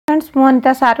Friends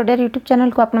मुझे सारोडिया YouTube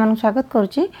channel को आपन स्वागत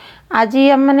करुच्ची। आज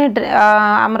आम मैंने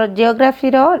आमर जियोग्राफी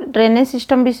ड्रेनेज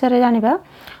सिस्टम विषय जाना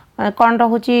कौन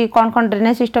रोचे कौन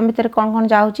ड्रेनेज सिस्टम भितर कौन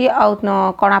जाऊँगी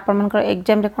कौन आप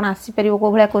एग्जाम कौन आसपर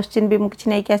कौ भाया क्वेश्चन भी मुझे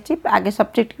नहीं आसी आगे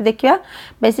सब्जेक्ट देखा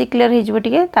बेसिक क्लीयर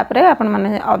होटे आपण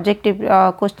मैंने ऑब्जेक्टिव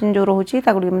क्वेश्चन जो रोचे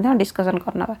गुड़ डिस्कसन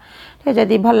करना ठीक है।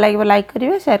 जदि भल लगे लाइक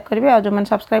करेंगे शेयर करेंगे और जो मैंने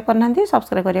सब्सक्राइब करना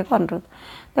सब्सक्राइब करने को अनुरोध।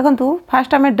 देखो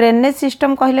फास्ट आम ड्रेनेज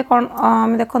सिस्टम कहले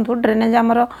कौन देखो ड्रेनेज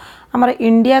आमर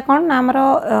इंडिया कौन ना आमर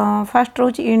फास्ट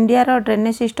रोचे इंडिया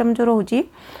ड्रेनेज सिस्टम जो रोचे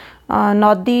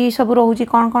नदी सब रोचे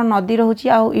कौन नदी रोचे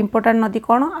आउ इम्पोर्टाट नदी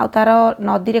कौन आ तार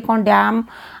नदी रे कौन डैम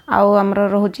आमर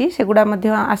रोचे सेगुड़ा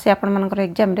आसे आपण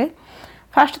एग्जाम रे।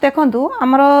 फास्ट देखो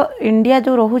आमर इंडिया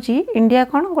जो रोचे इंडिया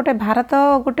कौन गोटे भारत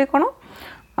गोटे कौन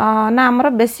ना आमर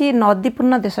बेसी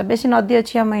नदीपूर्ण देश बेसी नदी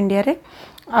अच्छी आम इंडिया रे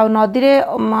आ नदी रे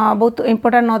बहुत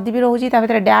इम्पोर्टाट नदी भी रोचे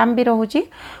भर डैम भी रोचे।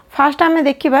 फास्ट आम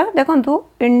देखा देखो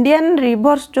इंडियन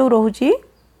रिवर्स जो रोचे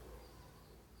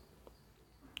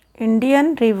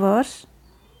इंडियन रिवर्स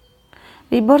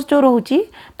जो रोचे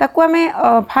ताकू आम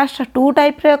फास्ट टू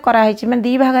टाइप रे कराई मैं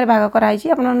दी भाग भाग कराई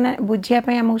आपने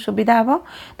बुझापी आमको सुविधा हम।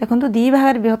 देखो दी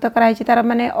भाग विभक्त कराई तार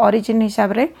माने ओरिजिन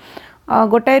हिसाब रे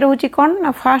गोटाए रोचे कौन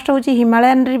ना फास्ट होची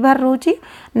हिमालयन रिवर रोचे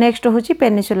नेक्स्ट होची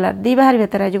पेनिसुलर दी बाहर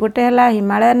भीतर आज गोटे है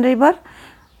हिमालयन रिवर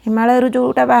हिमालय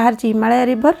जोटा बाहर हिमालय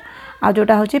रिवर आ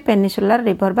जोटा होची पेनिसुलर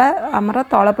रिवर बा आमर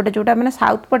तलपटे जोटा माने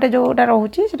साउथ पटे जोटा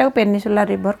रोचे सेटा पेनिसुलर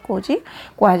रिवर कोची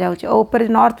कह जाउची और ऊपर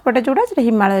नॉर्थ पटे जोटा से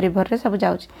हिमालय रिवर रे सब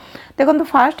जाउची। देखो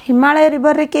फास्ट हिमालय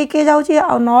रिवर रे के जाउची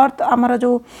आ नॉर्थ आमर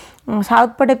जो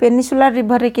साउथ पटे पेनिसुलर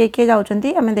रिवर रे के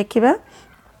जाउचंती आमे देखिबा।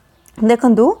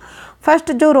 देखो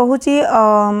फास्ट जो रोचे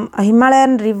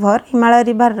हिमालयन रिवर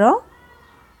रो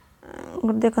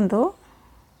देखो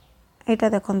यहाँ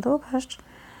देखो फास्ट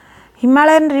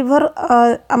हिमालयन रिवर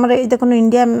आमर देखो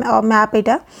इंडिया मैप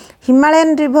यहाँ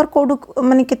हिमालयन रिवर कौटू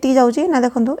माने केती जाउची ना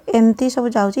देखो एमती सब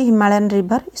जाउची हिमालयन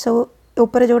रिवर सब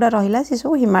ऊपर जोड़ा रहा सी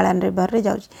सब हिमालयन रिवर रे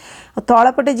जाउची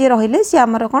तलपटे जी रहिले सी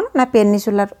आमर कौन ना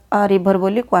पेनिसुलर रिवर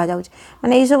बोली कह जाउची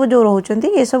माने ये सब जो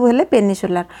रोचंती ये सब हेले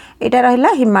पेनिसुलर एटा रहिला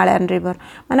हिमालयन रिवर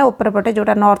माने ऊपर पटे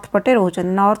जोटा नॉर्थ पटे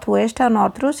रोचंती नॉर्थ वेस्ट और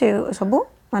नॉर्थ रू से सब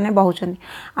माने बहुचंती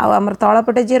आमर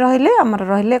तलपटे जी रहिले आमर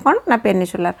रहिले कौन ना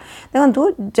पेनिसुलर। देखो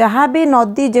जहाँ भी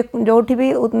नदी जोठी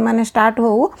भी माने स्टार्ट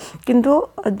हो किंतु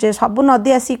जे सब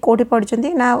नदी आसी कोठी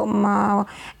पड़चंती ना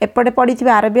एपटे पड़ी थी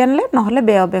अरेबियन ले नहले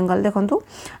बे ऑफ बेंगल। देखो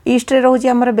ईस्ट रे रोची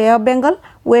आमर बे ऑफ बेंगल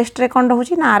वेस्ट रे कौन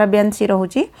रोची ना अरेबियन सी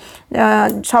रोची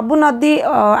सब नदी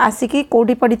आसिकी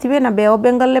कोठी पड़ी थी ना बे ऑफ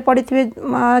बेंगल ले पड़ी थी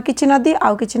किछि नदी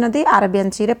आउ किछि नदी अरेबियन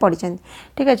सी रे पड़चंती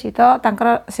ठीक अच्छे। तो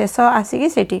तांकर शेष आसिकी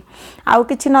सेठी आउ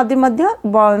किछि नदी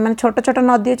माने छोट छोट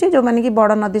नदी अच्छे जो माने कि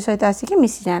बड़ नदी सहित आसिकी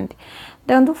मिसी जाती।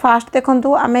 देखो फास्ट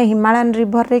देखो आम हिमालयन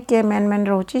रिवर रे किए मेन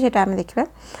रोचे सेटा आम देखा।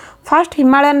 फास्ट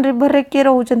हिमालयन रिवर रे किए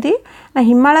रोचंती ना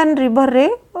हिमालयन रिवर रे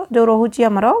जो रोचे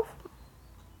आमर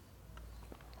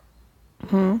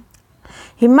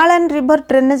हिमालयन रिवर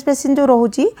ड्रेनेज बेसिन जो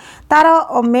रोचे तार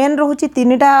मेन रोचे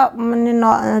तीनटा माने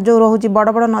जो रोचे बड़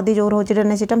बड़ नदी जो रोचे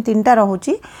ड्रेनेज सिस्टम तीनटा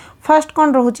रोचे। फास्ट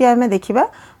कौन रोचे आम देखा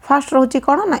फास्ट रोचे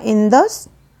कौन ना इंदस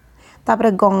तापर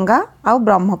गंगा आउ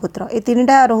ब्रह्मपुत्र ये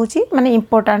तीनटा रोचे माने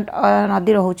इम्पोर्टाट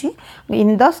नदी रोचे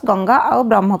इंदस गंगा आउ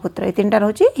ब्रह्मपुत्र ये तीनटा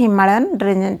रोचे हिमालयन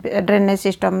ड्रेनेज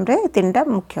सिस्टम रे तीनटा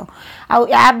मुख्य आउ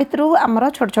या भितर आमर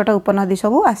छोट छोट उपनदी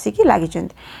सब आसिकी लगी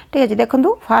ठीक है।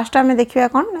 देखो फास्ट आम देखा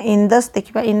कौन इंदस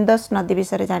देखा इंदस नदी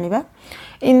विषय जाना।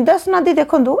 इंदस नदी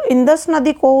देखो इंदस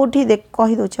नदी कौटी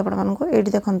कहीदे आपको ये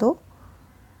देखो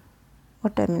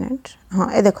गोटे मिनिट हाँ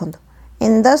ये देखो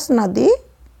इंदस नदी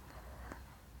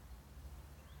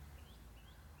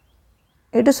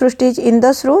ये सृष्टि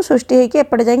इंदस रु सृष्टि होगी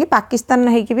एपटे जाकि पाकिस्तान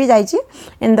होगी भी जाइए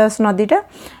इंदस नदीटा।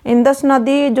 इंदस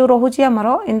नदी जो रोचे आमर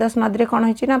इंदस नदी कौन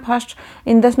है फास्ट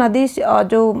इंदस नदी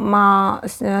जो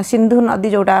सिंधु नदी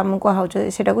जोटा आम कहूँ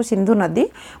को सिंधु नदी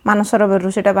मानसरोवर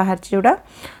से बाहर जोटा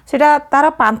सेटा तार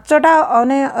पांचटा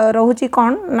अने रोचे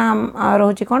कौन ना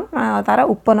रोचे कौन तार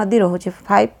उपनदी रोचे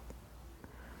 5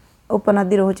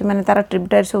 उपनदी रोचे माने तार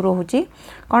ट्रिब्यूटरी सब रोचे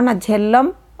कौन ना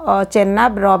झेलम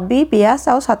चेनाब रबी बियास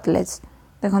और सतलेज।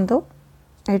 देखो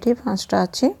ये पांचटा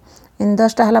अच्छी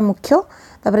इंदसटा है मुख्य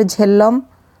तापर झेलम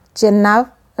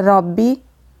चेनाब रबी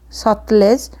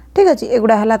सतलेज ठीक अच्छे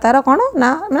एगुड़ा है तार कौन ना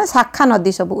मैंने शाखा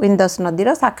नदी सब इंदस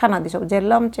नदीर शाखा नदी सब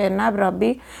झेलम चेनाब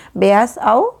रबी ब्यास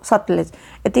आउ सतलेज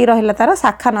ये रहा तार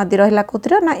शाखा नदी रहा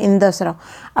कौर ना इंदस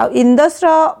इंदस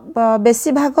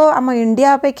बेसी भाग आम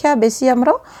इंडिया अपेक्षा बेसी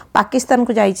आमर पाकिस्तान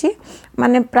को जाइए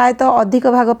माने प्रायतः अधिक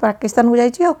भाग पाकिस्तान को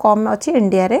जाइए कम अच्छी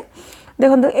इंडिया रे।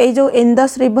 देखो ये जो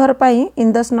इंदस रिवर पाई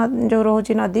इंदस जो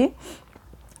रोचे नदी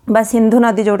बा सिंधु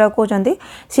नदी जोटा कहते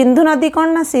सिंधु नदी कौन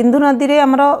ना सिंधु नदी रे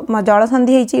हमर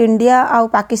जलसंधि होती इंडिया आउ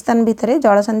पाकिस्तान भितर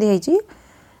जलसंधि होती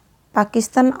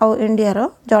पाकिस्तान आउ इंडिया रो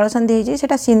जलसंधि होती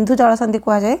सेटा सिंधु जलसंधि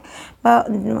कह जाए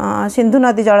सिंधु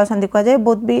नदी जलसंधि कह जाए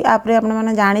बहुत भी आपरे आपने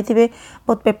माने जानी थिबे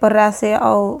बहुत पेपर रे आसे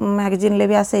आउ मैगजीन ले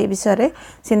भी आसे ए विषय रे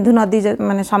सिंधु नदी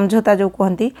माने समझौता जो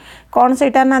कहती कौन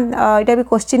सेटा ना एटा भी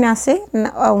क्वेश्चन आसे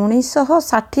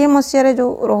 1960 मसिया रे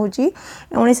जो रहउची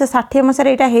 1960 मसिया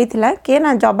रे एटा हेतिला के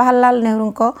ना जवाहरलाल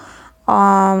नेहरू को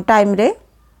टाइम रे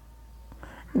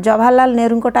जवाहरलाल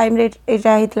नेहरू को टाइम रे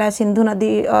एटा हेतिला सिंधु नदी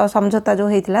समझौता जो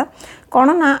हेतिला कौन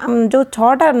ना जो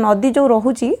 6टा नदी जो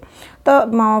रहउची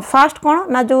तो फास्ट कौन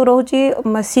ना जो रहउची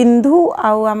सिंधु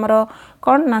आउ हमर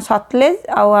कौन ना सतलेज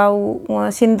आउ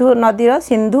सिंधु नदी रो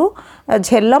सिंधु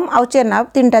झेलम आउ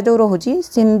चेनाब 3टा जो रहउची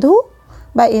सिंधु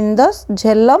बा इंदस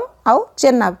झेलम आउ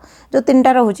चेनाब जो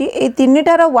 3टा रहउची ए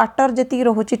 3टार वाटर जेती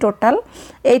रहउची टोटल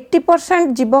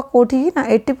 80% जीव कोठी ना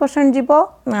 80% जीव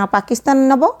पाकिस्तान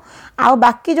नबो आउ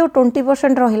बाकी जो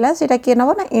 20% रहिला सेटा के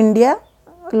नबो ना इंडिया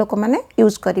लोक माने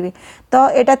यूज करिवे तो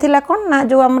एटा थिला कोन ना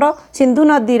जो हमरो सिंधु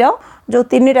नदी रो जो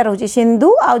 3टा रहउची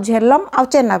सिंधु आउ झेलम आउ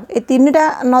चेनाब ए 3टा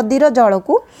नदी रो जल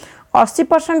को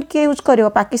 80% के use करिवो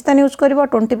Pakistan use करिवो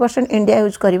 20% India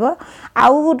use करिवो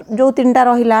आउ जो 3टा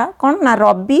रहिला कोन ना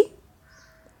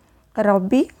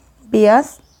रबी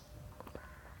बियास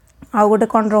आउ गोटे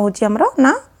कौन रोचे हमरो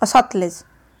ना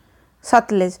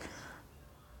सतलेज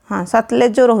हाँ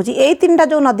सतलेज जो रोचे यही 3टा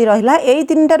जो नदी रहिला यही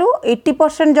 3टारू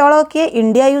 80% जल के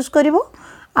इंडिया यूज करिवो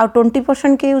आ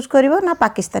 20% के यूज करिवो ना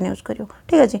पाकिस्तान यूज करिवो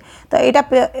ठीक अछि तो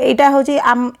एटा होची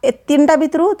 3टा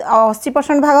भितरु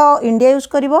 80% भाग इंडिया यूज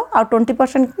करिवो आ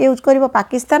 20% के यूज करिवो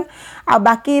पाकिस्तान आ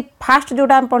बाकी फास्ट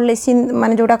जोटा हम पढ़ले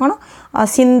माने जोटा कोन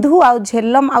सिंधु आ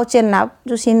झेलम आ चेनाब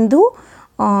जो सिंधु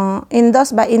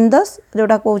इंदस बा इंदस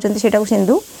जोटा कहउचंती सेटा को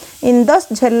सिंधु इंदस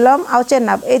झेलम आ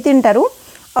चेनाब ए 3टारू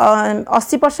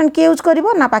 80% के यूज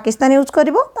करिवो ना पाकिस्तान यूज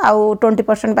करिवो आउ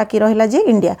 20% बाकी रहिला जे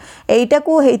इंडिया एटा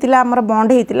को हेतिला हमर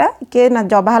बॉन्ड हेतिला के ना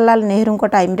जवाहरलाल नेहरू को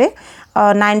टाइम रे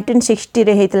 1960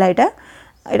 रे हेतिला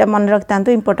एटा मन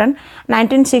रखतांतु इंपोर्टेंट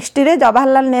 1960 रे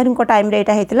जवाहरलाल नेहरू को टाइम रे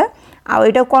एटा हेतिला आ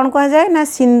एटा कोन कह जाय ना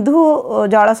सिंधु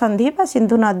जलसंधि बा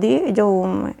सिंधु नदी जो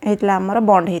हेतिला हमर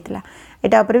बॉन्ड हेतिला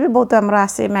एटा ऊपर भी बहुत हमर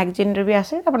आसे मैगजीन रे भी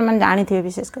आसे अपन मन जानि थे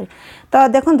विशेष कर तो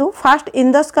देखंतु फास्ट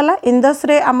इंदस कला इंदस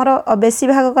रे हमर बेसी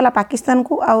भाग कला पाकिस्तान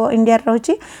को आ इंडिया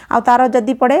रहउची आ तार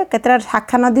जदी पड़े केतरा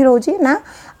शाखा नदी रहउची ना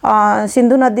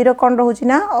सिंधु नदी रो कोन रहउची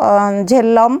ना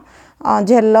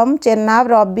झेलम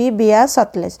चेनाब रबी बियास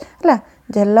सतलेज हला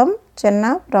झेलम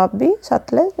चेनाब रबी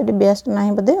सतलेज एटी बियास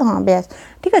नाही बदे हां बियास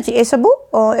ठीक अछि ए सब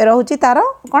रहउची तार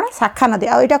कोन शाखा नदी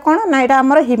आ एटा कोन ना एटा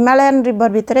हमर हिमालयन रिवर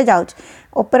भितरे जाउची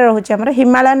ऊपर रहउची हमर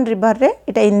हिमालयन रिवर रे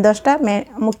एटा इंदसटा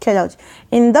मुख्य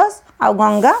जाउची इंदस आ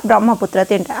गंगा ब्रह्मपुत्र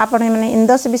 3टा आपण माने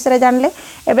इंदस विषय जानले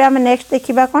एबे हम नेक्स्ट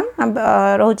देखिबा कोन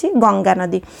रहउची गंगा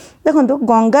नदी देखंतु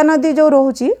गंगा नदी जो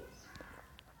रहउची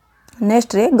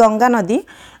नेक्स्ट रे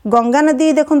गंगा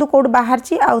नदी देखंतु कोड बाहर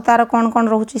ची आ तार कोन कोन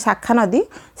रहउची शाखा नदी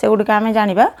से गुडी का हमें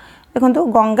जानिबा देखंतु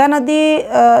गंगा नदी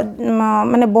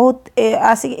माने बहुत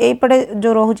आसी ए पड़े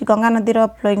जो रहउची गंगा नदी रो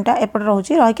फ्लोइंगटा ए पड़े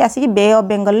रहउची रह के आसी बे ऑफ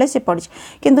बंगाल ले से पड़ची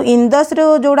किंतु इंदस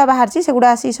रो जोडा बाहर ची से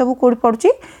गुडा आसी सब कोड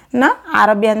पड़ची ना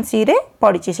अरेबियन सी रे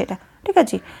पड़ची सेटा ठीक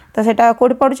अछि तो सेटा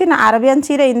कोड पड़ची ना अरेबियन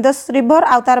सी रे इंदस रिवर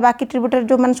आ तार बाकी ट्रिब्यूटरी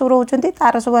जो मन सब रहउचंती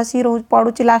तार सब आसी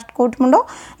पड़ची लास्ट कोड मुंडो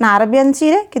ना अरेबियन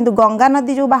सी रे किंतु गंगा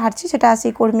नदी जो बाहर ची सेटा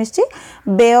आसी कोड मिसची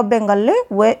बे ऑफ बंगाल ले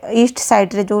ईस्ट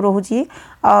साइड रे जो रहउची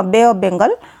बे ऑफ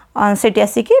बंगाल सेटी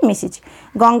आसिकी मिसिची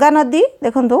गंगा नदी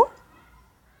देखंतु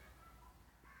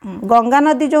गंगा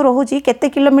नदी जो रहउची केते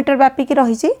किलोमीटर व्यापी की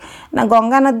रहिची ना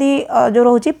गंगा नदी जो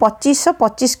रहउची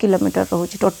 2525 किलोमीटर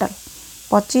रहउची टोटल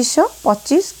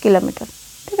 2525 किलोमीटर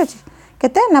ठीक अछि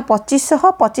केते ना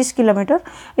 2525 किलोमीटर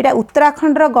एटा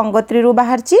उत्तराखंड रो गंगोत्री रु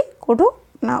बाहरची कोठू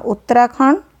ना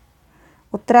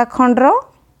उत्तराखंड रो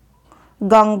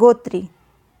गंगोत्री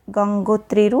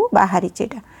रु बाहरीची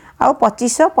एटा आ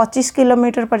 2525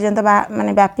 किलोमीटर पर्यंत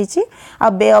माने व्यापीची आ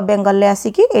बे ऑफ बंगाल ले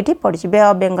आसिकी एठी पड़ची बे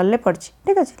ऑफ बंगाल ले पड़ची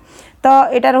ठीक अछि तो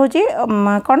एटा रहउची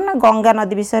कोन ना गंगा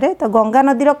नदी विषय तो गंगा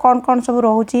नदी रो कोन कोन सब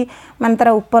रहउची माने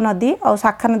तारा उपनदी और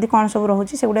शाखा नदी कोन सब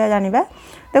रहउची सेगुडा जानिबा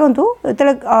देखंतु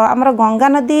एतले हमर गंगा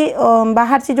नदी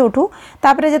बाहर छि जोठू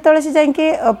तापरे जेतले से जाई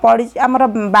के पड़ी हमर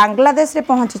बांग्लादेश रे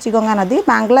पहुंची गंगा नदी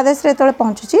बांग्लादेश रे तळे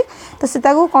पहुंची तो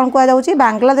सेता को कोन कोआ जाउची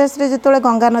बांग्लादेश रे जेतले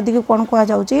गंगा नदी को कोन कोआ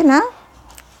जाउची ना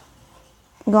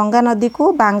गंगा नदी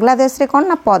को बांग्लादेश रे कोन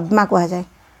ना पद्मा कहा जाए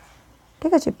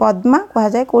ठीक अछि पद्मा कहा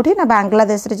जाए कोठी ना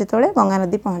बांग्लादेश रे जेतले गंगा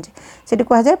नदी पहुंचे सेठी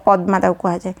कहा जाए पद्मा ता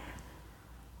कहा जाए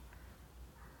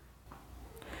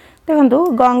देखो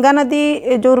गंगा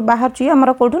नदी जो बाहर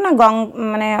आमर कौटू ना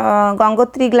माने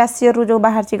गंगोत्री ग्लासीयर रू जो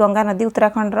बाहर गंगा नदी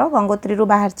उत्तराखंड रो गंगोत्री रू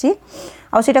बाहर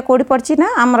आउटा कौटी पड़ी ना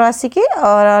आमर आसिकी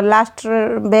लास्ट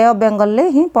बे ऑफ बेंगल ले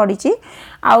ही पड़ी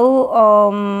आउ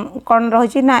कौन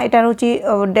रही ना यहाँ रोचे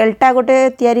डेल्टा गोटे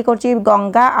तैयारी कर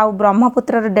गंगा आउ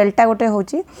ब्रह्मपुत्र डेल्टा गोटे हूँ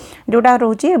जोटा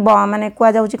रोचे माने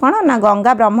कहुँ कौन ना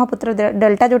गंगा ब्रह्मपुत्र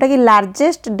डेल्टा जोटा कि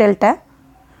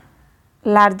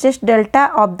largest delta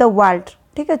of the world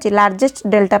ठीक अच्छे लार्जेस्ट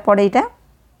डेल्टा पड़े यहाँ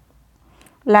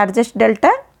largest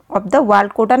delta of the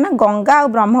world Kota ना गंगा और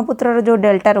ब्रह्मपुत्र जो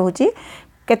डेल्टा रोचे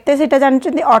केते सेटा जानते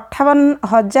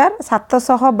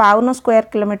 58,752 स्क्वायर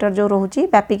किलोमीटर जो रोचे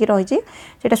व्यापिकी रही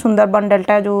सेटा सुंदरबन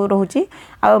डेल्टा जो रोचे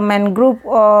आ मैनग्रोव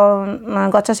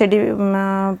गछ से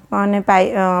माने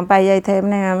पाई जाए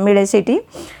माने मिले से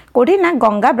कौटी ना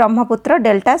गंगा ब्रह्मपुत्र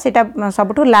डेल्टा सेटा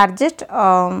सबुठु लार्जेस्ट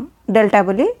डेल्टा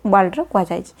बोली वर्ल्ड रो कह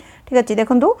जाए ठीक अच्छे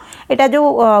देखो यहाँ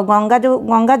जो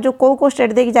गंगा जो कौ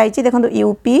स्टेट देखिए जाइए देखो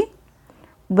यूपी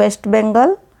वेस्ट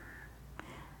बेंगल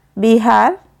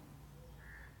बिहार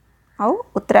आउ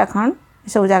उत्तराखंड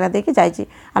सब जगह देखिए जाइए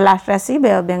लास्ट आसिक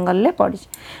बेंगल ले पड़ी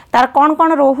तार कौन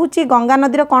कौन रोचे गंगा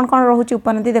नदी कौन कौन रोचे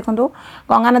उपनदी देखो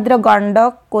गंगा नदी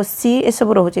गंडक कोसी ये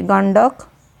सब रोचे गंडक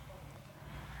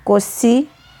कोसी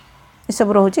ये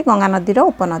सब रोचे गंगा नदी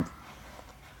उपनदी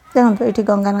देखो ये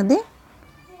गंगा नदी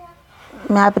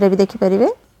मैप रे भी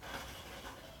देखिपारे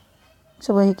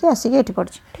सब होगी आसिक ये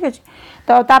पड़ी ठीक अच्छे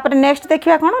तो तापर नेक्स्ट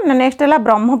देखा कौन ना नेक्स्ट है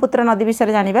ब्रह्मपुत्र नदी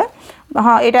विषय जाना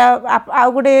हाँ यहाँ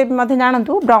आउ गोटे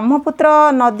जानतु ब्रह्मपुत्र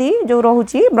नदी जो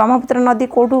रोचे ब्रह्मपुत्र नदी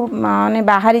कौटू माने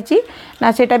बाहरी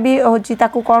ना सेटा भी हूँ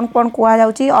कौन कौन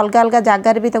कहुच्छी अलग अलग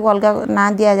जगार भी अलग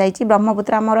ना दि जाए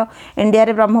ब्रह्मपुत्र आमर इंडिया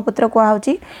रे ब्रह्मपुत्र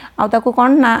कहुच्छी आउ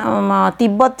कौन ना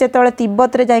तिब्बत जो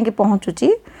तिब्बत रे जाइए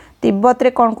पहुँचुची तिब्बत रे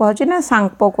कौन कहुच्छी ना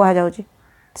सांगपो कहुच्छी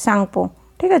सांगपो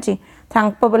ठीक अच्छे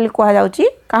सांगपो बोली कहुच्छी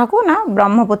क्या ना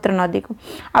ब्रह्मपुत्र नदी को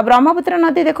आ ब्रह्मपुत्र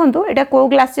नदी देखो यहाँ कौ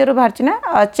ग्लासीयर रू बाहर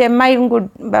ना चेमायुंगु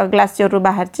ग्लासीयर रू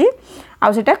बाहर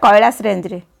आउ सेटा कैलाश रेंज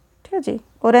रे ठीक अच्छे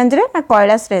कौ रेंज रे ना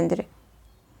कैलाश रेंज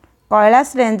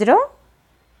रो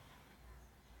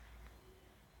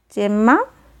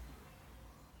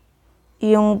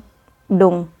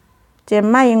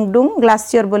चेमायुंगडुंग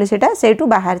ग्लासीयर बोली सेटा सेठू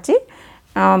बाहर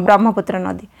ब्रह्मपुत्र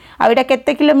नदी आईटा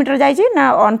केते किलोमीटर जाइए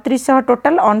ना 2900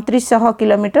 टोटाल 2900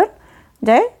 किलोमीटर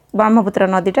जाए ब्रह्मपुत्र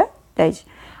नदीटा जाइए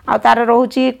आ तार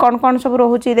रोचे कौन कौन सब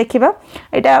रोचे देखा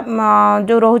यहाँ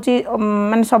जो रोचे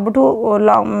माने सबुठु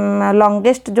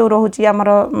लंगेस्ट जो रोचे आमर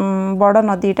बड़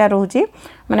नदीटा रोचे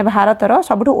माने भारतर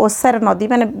सबुठु ओसार नदी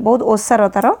माने बहुत ओसार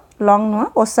तार लंग नुह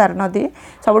ओसार नदी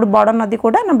सबुठु बड़ नदी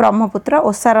कोटा ना ब्रह्मपुत्र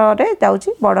ओसार रे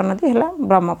जाउची बड़ नदी है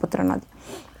ब्रह्मपुत्र नदी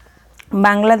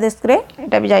बांग्लादेश रे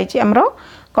एटा भी जाइए आमर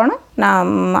कौन ना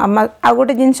आ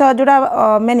गोटे जिनस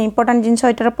जोड़ा मेन इम्पोर्टाट जिनस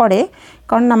ये पड़े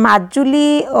कौन ना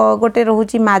माजुली गोटे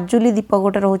रोचे माजुली द्वीप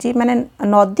गोटे रोचे माने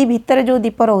नदी भितर जो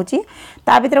द्वीप रोचे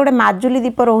ता भीतर गोटे माजुली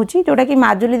द्वीप रोचे जोटा कि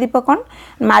माजुली द्वीप कौन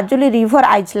माजुली रिवर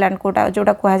आइसलैंड कोटा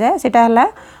जोटा कह जाए सेटा है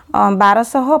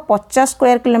 1250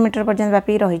 स्क्वायर किलोमीटर पर्यंत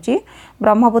व्यापी रही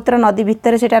ब्रह्मपुत्र नदी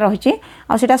भितर सेटा रही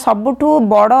आ सेटा सबुठु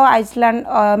बड़ आइसलैंड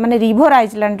माने रिवर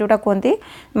आइसलैंड जोटा कहते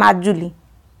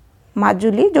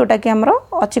माजुली जोटा कि आमर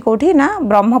अच्छी कौटी ना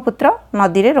ब्रह्मपुत्र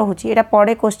नदी रे रोचे यहाँ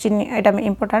पड़े क्वेश्चन यहाँ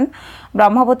इम्पोर्टाट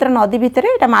ब्रह्मपुत्र नदी भितर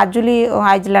यहाँ माजुली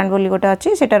आइसलैंड बोली गोटे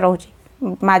अच्छी सेटा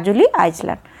रोचे माजुली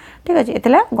आइसलैंड ठीक अच्छे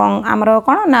ये आमर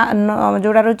कौन ना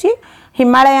जोड़ा रोचे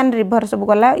हिमालयन रिवर सब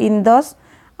गला इंदस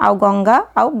आउ गंगा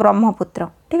आउ ब्रह्मपुत्र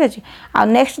ठीक अच्छे आ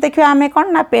नेक्स्ट देखिए आम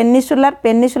कौन ना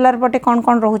पेनिसुलार पटे कौन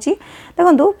कौन रोचे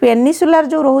देखो पेनिसुलार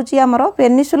जो रोचे आमर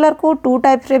पेनिसुलार को टू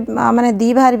टाइप रे माने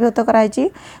दी भाग विभक्त कराई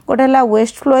गोटे है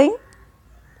वेस्ट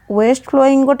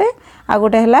फ्लोइंग गोटे आ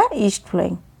गोटे है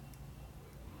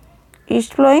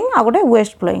ईस्ट फ्लोइंग आ गोटे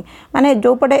वेस्ट फ्लोइंग माने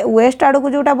जो पटे वेस्ट आड़ को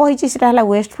जोटा बही है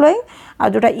वेस्ट फ्लोइंग आ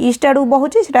जोटा ईस्ट आड़ को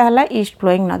बहुची सेटा है ईस्ट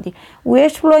फ्लोइंग नदी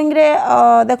वेस्ट फ्लोइंग रे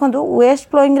देखो वेस्ट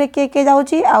फ्लोइंग रे के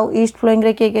जाउची आ ईस्ट फ्लोइंग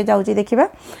रे के जाउची देखिबा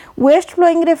वेस्ट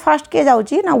फ्लोइंग रे फर्स्ट के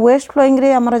जाउची ना वेस्ट फ्लोइंग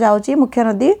रे हमर जाउची मुख्य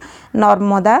नदी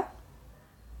नर्मदा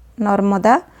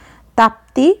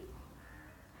ताप्ती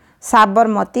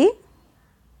साबरमती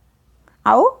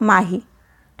आउ माही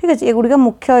ठीक अच्छे ये गुड़िक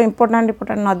मुख्य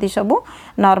इम्पोर्टाट नदी सब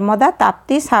नर्मदा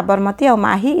ताप्ती साबरमती और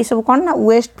माही ये सब कौन ना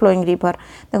वेस्ट फ्लोइंग रिवर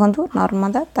देखो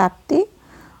नर्मदा ताप्ती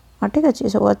ठीक अच्छे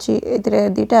सब अच्छी ये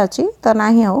दुटा अच्छी तो ना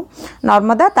ही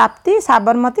नर्मदा ताप्ती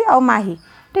साबरमती और माही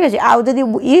ठीक अच्छे आउ जदि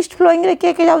ईस्ट फ्लोइंग रे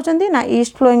के जाउछंती ना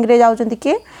ईस्ट फ्लोइंग रे जाउछंती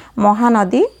के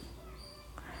महानदी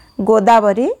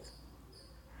गोदावरी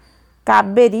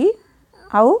कावेरी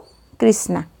आउ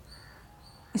कृष्णा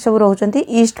सब रोचंती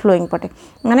ईस्ट फ्लोइंग पटे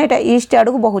माने एटा ईस्ट आड़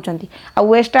को बहुचंती आ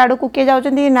वेस्ट आड़ को के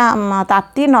जाउचंती ना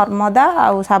ताप्ती नर्मदा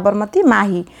आ साबरमती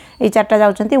माही ए चारटा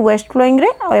जाउचंती वेस्ट फ्लोइंग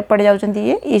रे आ एपटे जाउचंती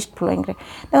ये ईस्ट फ्लोइंग रे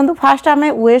देखंतु फास्ट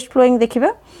आमे वेस्ट फ्लोइंग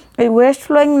देखिबा ए वेस्ट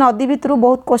फ्लोइंग नदी भितरु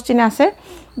बहुत क्वेश्चन आसे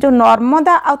जो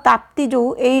नर्मदा आ ताप्ती जो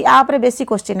ए आप रे बेसी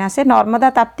क्वेश्चन आसे नर्मदा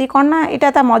ताप्ती कोन ना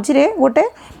एटा ता मझी रे गोटे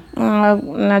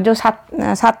जो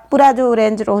सातपुरा जो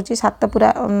रेंज रोची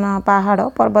सातपुरा पहाड़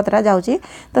पर्वतरा जाउची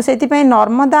तो सेति पय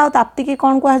नर्मदा और ताप्ती की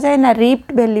कौन कहा जाए ना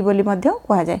रिफ्ट वैली बोली मध्य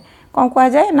कहा जाए कौन कहा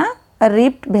जाए ना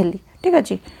रिफ्ट वैली ठीक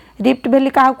अच्छे रिफ्ट वैली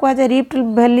क्या कहा जाए रिफ्ट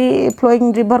वैली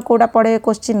फ्लोइंग रिवर कोड़ा पड़े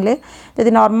क्वेश्चन ले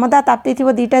जदि नर्मदा ताप्ती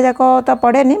थी दीटा जाक तो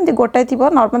पड़े नहीं गोटे थी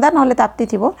नर्मदा ना ताप्ती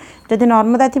थी जदि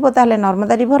नर्मदा थी ताहले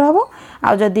नर्मदा रिवर हम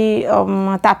आ जदि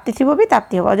ताप्ती थी भी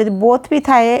ताप्ती हम जदि बोथ भी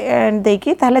थाए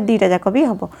देकी ताहले दीटा जाक भी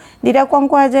हम दीटा कौन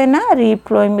कहा जाए ना रिफ्ट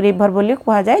फ्लोइंग रिवर बोली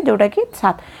कहा जाए जोटा कि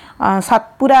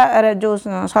सतपुरा जो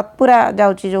सतपुरा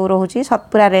जाउची जो रोची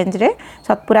सतपुरा रेंज रे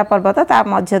सतपुरा पर्वत ता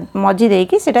मझी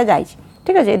देकी सेटा जाइछि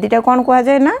ठीक है दीटा कौन कहा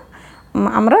जाए ना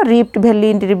आमर रिफ्ट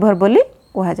वैली रिवर बोली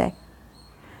कहा जाए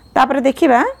तापर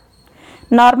देखिबा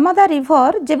नर्मदा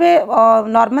रिवर जेबे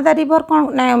नर्मदा रिवर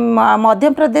कौन मध्य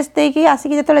प्रदेश देकी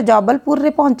आसिक जो जबलपुर रे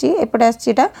पहुँची एपटे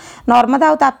आसीटा नर्मदा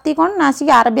और ताप्ती कौन ना आसिक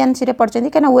अरेबियन सी रे पड़छंती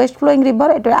कना वेस्ट फ्लोइंग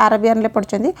रिवर एटे अरेबियन ले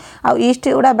पड़छंती आ ईस्ट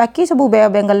गुड़ा बाकी सब बे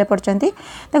ऑफ बेंगल ले पड़छंती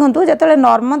देखंतु जेतले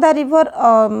नर्मदा रिवर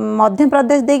मध्य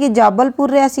प्रदेश देकी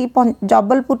जबलपुर रे आसी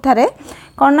जबलपुर ठारे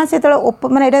कौन ना से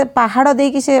माने एटा पहाड़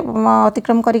देकी से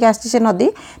अतिक्रम करके आसी से नदी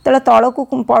तेल तलक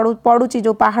पड़ुची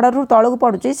जो पहाड़ रु तलक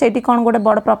पड़ुची सेठी कौन गोटे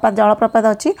बड़ प्रपात जलप्रपात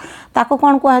अच्छी ताको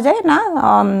कौन कहा जाए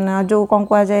ना जो कौन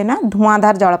कहा जाए ना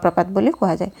धुआंधार जलप्रपात बोली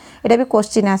कहा जाए एटा भी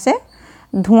क्वेश्चन आसे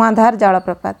धुआंधार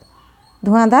जलप्रपात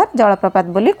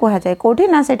बोली कहा जाए कोठी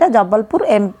ना सेटा जबलपुर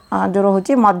जो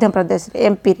रोची मध्य प्रदेश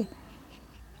एमपी रे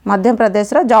मध्य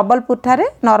प्रदेश जबलपुर ठारे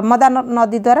नर्मदा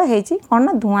नदी द्वारा होती कौन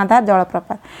ना धुआंधार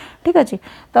जलप्रपात ठीक अच्छे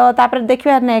तो तापर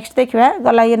देखिए नेक्स्ट देखिए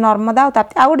गला ये नर्मदा और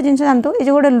ताप्ती आ गोटे जिन जानतु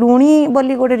ये गोटे लुणी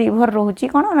बोली गोटे रिभर रोची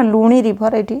कौन ना लुणी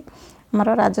रिभर ये आमर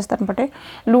राजस्थान पटे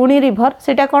लुणी रिभर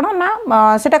सेटा कौन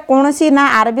ना सेटा कौन सी ना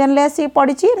अरेबियन ले आसी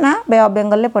पड़ी ना बे ऑफ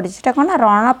बेंगल पड़ी सेटा कौन ना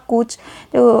रण ऑफ कुच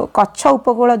जो कच्छ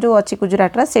उपकूल जो अच्छी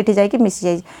गुजरात सेठी जाइए मिसी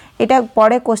जाए यहाँ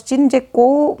पड़े क्वेश्चन जे को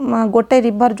गोटे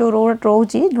रिभर जो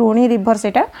रोची लुणी रिभर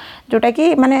सेटा जोटा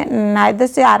कि माने नाइदर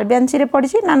से अरेबियन सी रे पड़ी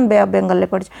ना बे ऑफ बेंगल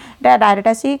पड़ी डायरेक्ट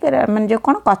आसी माने जो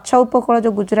कौन कच्छ उपकूल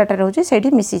जो गुजरात रोची सेठी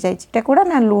मिसी जाए कौड़ा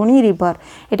ना लुणी रिभर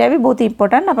यहाँ भी बहुत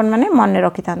इंपोर्टेंट अपन मैंने मन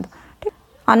रखी था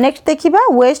नेक्स्ट देखिबा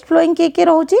वेस्ट फ्लोइंग के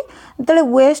रोची तो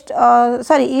waste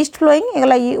sorry east flowing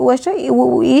एगला west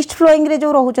east flowing रे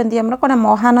जो रोचंती हमर कोन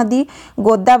महानदी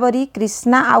गोदावरी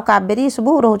कृष्णा आ कावेरी सब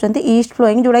रोचंती ईस्ट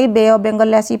फ्लोइंग जोड़ा कि बे ऑफ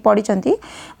बेंगल आसी पड़ीचंती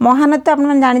महानदी तो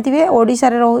आपन जानिथिबे ओडिसा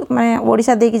रे माने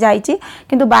ओडिसा देकी जाईची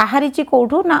किंतु बाहरीची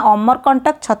कोठू ना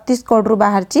अमरकंटक छत्तीसगढ़ रु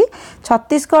बाहरची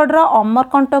छत्तीसगढ़ रो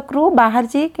अमरकंटक रु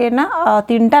बाहरची के ना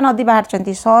तीनटा नदी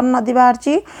बाहरचंती सोन नदी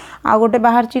बाहरची आ गोटे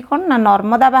बाहरची कोन ना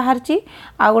नर्मदा बाहरची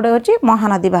आ गोटे होची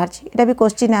महानदी बाहरची एटा भी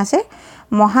क्वेश्चन आसे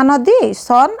महानदी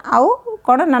सन आउ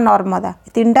कौन ना नर्मदा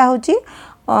तीनटा हूँ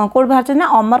कौट बाहर ना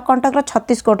अमरकंटक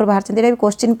छत्तीसगढ़ बाहर भी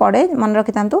क्वेश्चन पड़े मन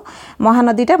रखी था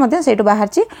महानदीटा से बाहर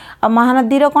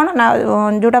महानदीर कौन ना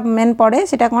जोटा मेन पड़े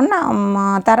सीटा कौन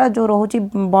ना तार जो रोचे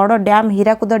बड़ डैम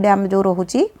हीराकुद डैम जो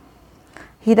रोचे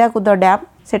हीराकुद डैम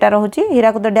सेटा रोचे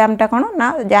हीराकुद डैमटा कौन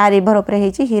ना जहाँ रिभर उपर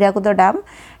हीराकुद डैम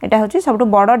यहाँ हूँ सब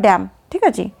बड़ डैम ठीक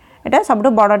अच्छे यहाँ सब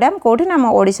बड़ डैम कौटी ना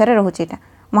ओडिशा रे रोचे यहाँ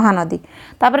महानदी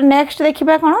तापर नेक्स्ट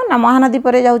देखिबा कौन ना महानदी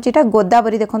पर जाऊँगी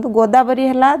गोदावरी देखो गोदावरी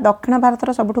है दक्षिण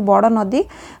भारतर सब बड़ नदी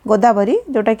गोदावरी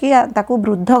जोटा कि ताकू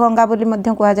वृद्ध गंगा बोली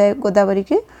मध्य कहा जाए गोदावरी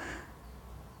की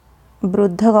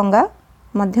वृद्ध गंगा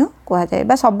मध्य कहा जाए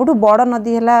बा सब बड़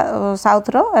नदी है साउथ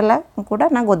रा कौटा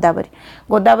ना गोदावरी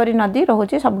गोदावरी नदी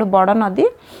रोचे सब बड़ नदी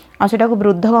आटा को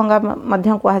वृद्ध गंगा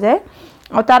मध्य कहा जाए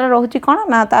और तार रोचे कौन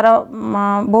ना तार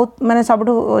बहुत माने सब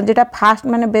जेटा फास्ट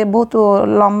माने बहुत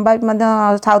लंबा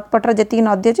साउथ पटर जी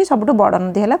नदी अच्छी सब बड़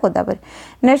नदी है गोदावरी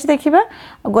नेक्स्ट देखिबा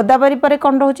गोदावरी पर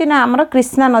कौन रोचे ना आमर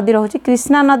कृष्णा नदी रोचे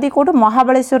कृष्णा नदी कौट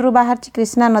महाबलेश्वर रु बाहर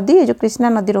कृष्णा नदी ये जो कृष्णा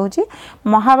नदी रोचे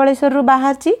महाबलेश्वर रु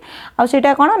बाहर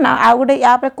आटा कौन ना आ गोटे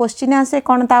या क्वेश्चन आसे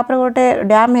कौन तापर गोटे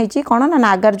डैम है कौन ना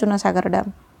नागार्जुन सागर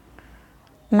डैम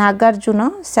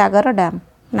नागार्जुन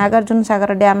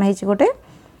सागर डैम है गोटे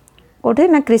कौटे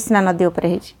ना कृष्णा नदी उपर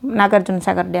नागार्जुन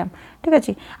सागर डैम ठीक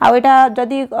अच्छे आटा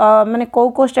जदि माने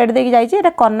कौ स्टेट देकी जाइए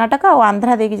कर्णाटक और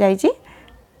आंध्रा देकी जाइए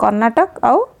कर्णाटक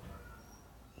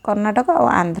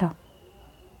और आंध्र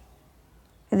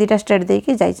दुईटा स्टेट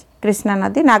देकी जाई कृष्णा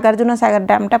नदी नागार्जुन सागर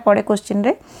डैमटा पड़े क्वेश्चन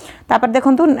रे तापर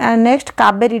देखंतु नेक्स्ट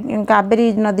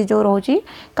कावेरी नदी जो रोची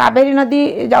कावेरी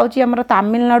नदी जाउची हमर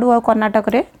तमिलनाडु और कर्नाटक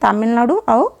रे तमिलनाडु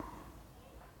और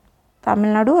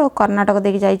कर्नाटक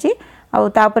देकी जाईची आ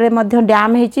तापरे मध्य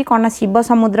डैम हेची कोना शिव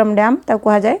समुद्रम डैम ता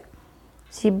कहा जाए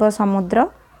शिव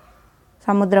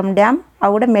समुद्रम डैम आ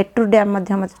गोटे मेट्रो डैम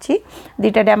अच्छी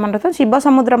दुईटा डैम मन रख शिव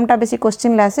समुद्रमटा बेसी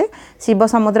क्वेश्चन आसे शिव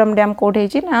समुद्रम डैम कौट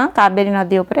होती ना कावेरी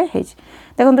नदी उपरे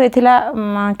देखो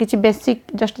ये किसी बेसिक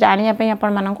जस्ट जानापी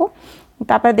आपण मानक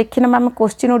तापर देखी ना आम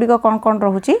क्वेश्चन गुड़िक कौन कौन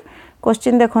रोचे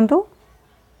क्वेश्चन देखु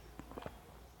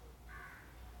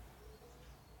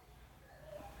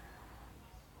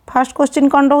फर्स्ट क्वेश्चन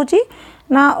कौन रोची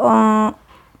ना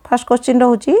first question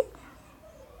रोची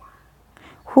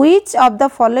which of the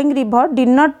following river did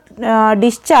not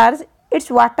discharge its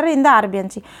water in the Arabian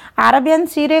Sea Arabian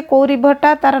Sea रे को रिवर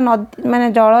टा तार नदी माने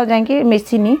जल जाके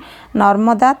मिसिनी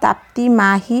नर्मदा ताप्ती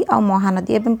माही और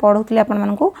महानदी एवं पढ़ुले आपण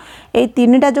मानकू ए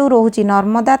तीनटा जो रोची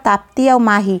नर्मदा ताप्ती और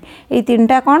माही ए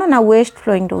तीनटा कौन ना वेस्ट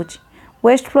फ्लोइंग रोची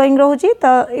वेस्ट फ्लोइंग रोची तो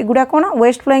एगुड़ा कौन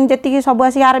वेस्ट फ्लोइंग जी सब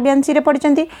आसिक अरेबियन सी रे पड़ी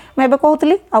मुझे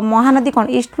कहूली आ महानदी कौन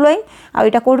ईस्ट फ्लोइंग आ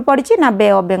यहाँ कौट पड़ी ना बे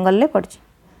ऑफ बेंगल पड़ी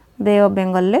बे ऑफ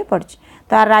बेंगल पड़ी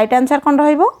तो राइट आंसर कौन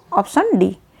रहिबो ऑप्शन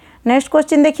डी नेक्स्ट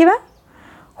क्वेश्चन देखिबा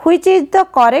which is the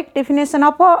correct definition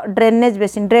of a drainage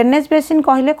basin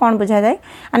कहले कौन बुझा जाए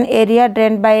an area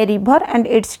drained by a river and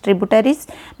its tributaries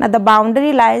ना the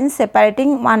boundary lines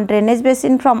separating one drainage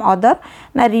basin from other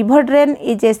ना river drain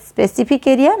is a specific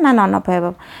area ना none of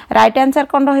above right answer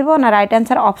कौन रहिबो ना right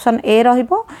answer ऑप्शन ए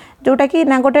रहिबो जोटा कि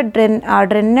ना गोटे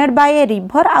ड्रेनेड बाय ए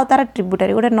रिवर आ तार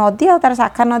ट्रिब्यूटरी गोटे नदी आ तार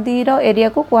शाखा नदी रो एरिया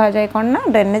को कहा जाए कौन ना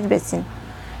ड्रेनेज बेसिन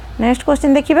नेक्स्ट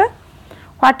क्वेश्चन देखिबा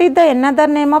what is the another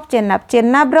name of Chenab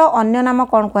Chenab रो अन्य नाम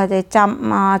कौन कहा जाए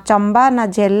चंबा ना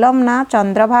झेलम ना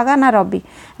चंद्रभागा ना Ravi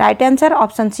right answer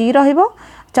option C रहिबो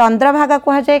चंद्रभागा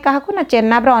कहा जाए क्या ना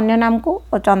चेनाब रो अन्य नाम को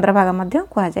चंद्रभागा मध्य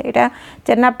कहा जाए एटा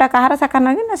चेनाबटा कहार शाखा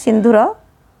नदी ना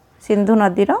सिंधु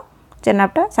नदी रो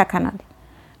चेनाबटा शाखा नदी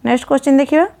नेक्स्ट क्वेश्चन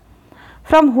देखिबा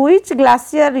from which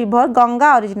glacier river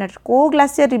Ganga originate को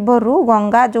ग्लासियर रिवर रु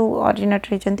गंगा जो ओरिजिनेट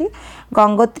होती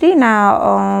गंगोत्री ना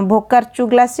भोकारचू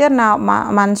ग्लासियर ना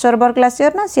मानसरोवर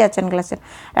ग्लासियर ना सियाचन ग्लासियर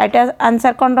राइट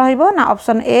आंसर कौन रहिबो ना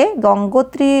ऑप्शन ए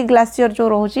गंगोत्री ग्लासियर जो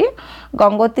रोची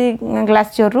गंगोत्री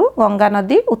ग्लासियर रु गंगा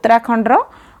नदी उत्तराखंड रो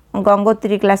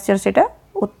गंगोत्री ग्लासियर सेटा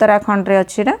उत्तराखंड रे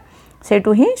अछि ना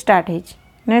सेटू ही स्टार्ट हेछि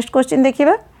नेक्स्ट क्वेश्चन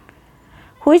देखिबा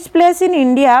Which place in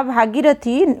India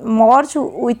Bhagirathi merged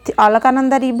with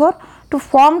Alaknanda river to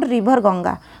formed river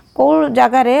Ganga को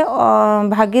जगार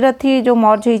भागीरथी जो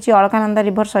मर्ज होती अलकानंदा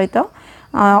रिवर सहित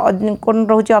कौन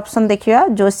रोचे ऑप्शन देखिए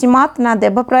जोशीमठ ना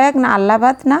देवप्रयाग ना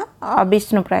अलाहाबाद ना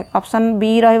विष्णुप्रयाग ऑप्शन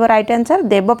बी रहिबो राइट आंसर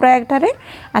देवप्रयाग ठारे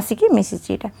आसिकी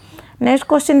मिसिची एटा नेक्स्ट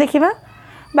क्वेश्चन देखिबा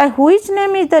by which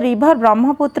name is the river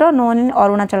Brahmaputra known in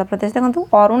Arunachal Pradesh देखो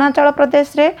अरुणाचल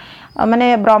प्रदेश रे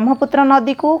माने ब्रह्मपुत्र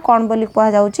नदी को कौन बोली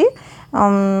कहा जाउची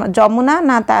जमुना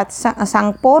ना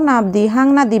सांगपो ना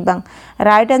दिहांग ना Dibang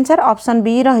right answer option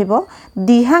B रहिबो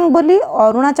दिहांग बोली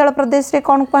अरुणाचल प्रदेश रे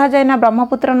कौन कहा जाए ना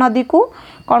ब्रह्मपुत्र नदी को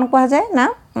कौन कहा जाए ना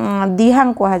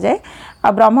दिहांग कहा जाए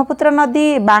आ ब्रह्मपुत्र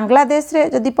नदी बांग्लादेश रे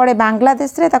जदि पड़े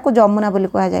बांग्लादेश रे ताको जमुना बोली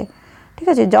कहा जाए ठीक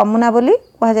अच्छे जमुना बोली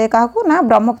कह जाए क्या ना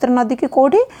ब्रह्मपुत्र नदी की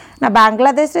कौटी ना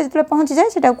बांग्लादेश रे जो पहुँची जाए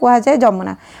सेटा कह जाए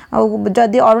जमुना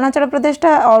आदि अरुणाचल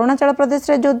प्रदेश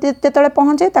रे जो जिते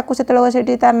पहुँचे ताकू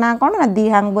से तार ना कौन ना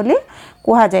दिहांग बोली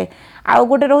कह जाए आउ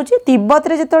गोटे रोचे तिब्बत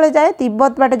रे जो जाए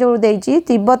तिब्बत बाटे जो देती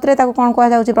तिब्बत रे ताको कौन कह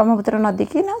जाए ब्रह्मपुत्र नदी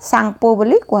की ना सांगपो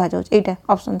बोली कह जाए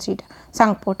ऑप्शन सीटा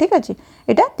सांगपो ठीक अच्छे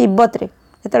यहाँ तिब्बत रे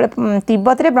जो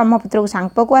तिब्बत रे ब्रह्मपुत्र को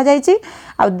सांगपो कह जाए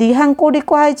आ दिहांग कौटी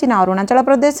कहुई ना अरुणाचल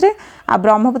प्रदेश रे आ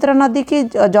ब्रह्मपुत्र नदी की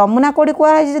जमुना कौटी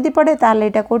कहुई जब पड़े ताल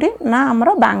यहाँ कौटी ना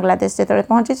आमर बांग्लादेश जो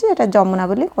पहुँची यहाँ जमुना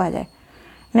बोली कह जाए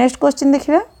नेक्स्ट क्वेश्चन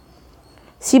देखिए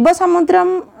शिव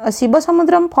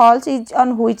समुद्रम false is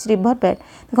on which river bed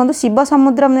देखो शिव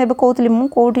समुद्रम एवं कहूली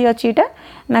मुझे अच्छी यहाँ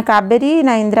ना कावेरी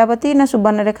ना इंद्रावती ना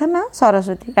सुवर्णरेखा ना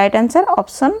Saraswati right answer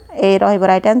option A रहिबो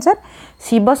राइट आंसर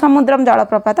शिव समुद्रम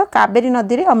जलप्रपात कावेरी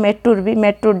नदी रे और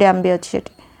मेट्रो डैम भी अच्छी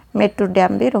मेट्रो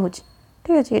डैम भी रोचे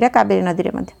ठीक अच्छे यहाँ कावेरी नदी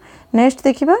रे नेक्स्ट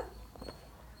देखिबा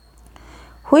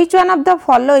Which one of the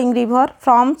following river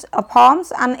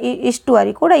forms an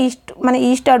estuary Kota east माने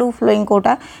ईस्ट आडू फ्लोइंग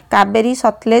कोटा कावेरी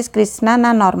सतलेज कृष्णा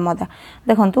ना नर्मदा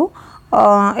देखंतु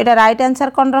एटा राइट आंसर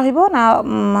कौन रहिबो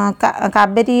ना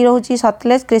Kaveri रोची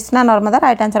सतलेज Krishna Narmada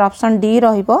right answer option D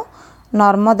रहिबो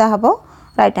नर्मदा हबो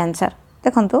राइट आंसर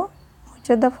देखंतु which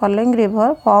of the following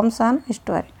river forms an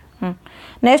estuary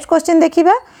next question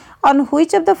देखिबा on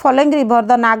which of the following river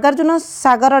the Nagarjuna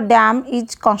Sagar dam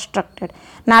is constructed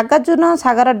Nagarjuna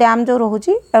Sagar dam जो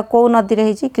रोची कौ नदी रे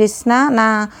हिची कृष्णा ना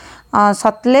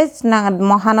सतलेज ना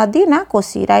महानदी ना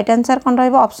कोसी राइट आंसर कौन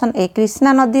रहिबो ऑप्शन ए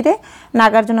कृष्णा नदी रे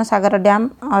नागार्जुन सागर डैम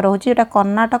रोची एटा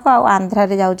कर्नाटक आ आंध्रा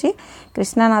रे जाउची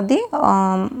कृष्णा नदी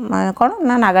कौन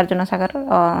ना नागार्जुन सागर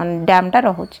डैम टा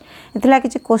रोची इतला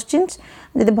किछि क्वेश्चंस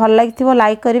जदि भल लागिथिबो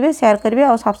लाइक करिवे शेयर करिवे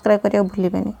और सब्सक्राइब करियो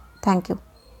भूलिबेनी थैंक यू।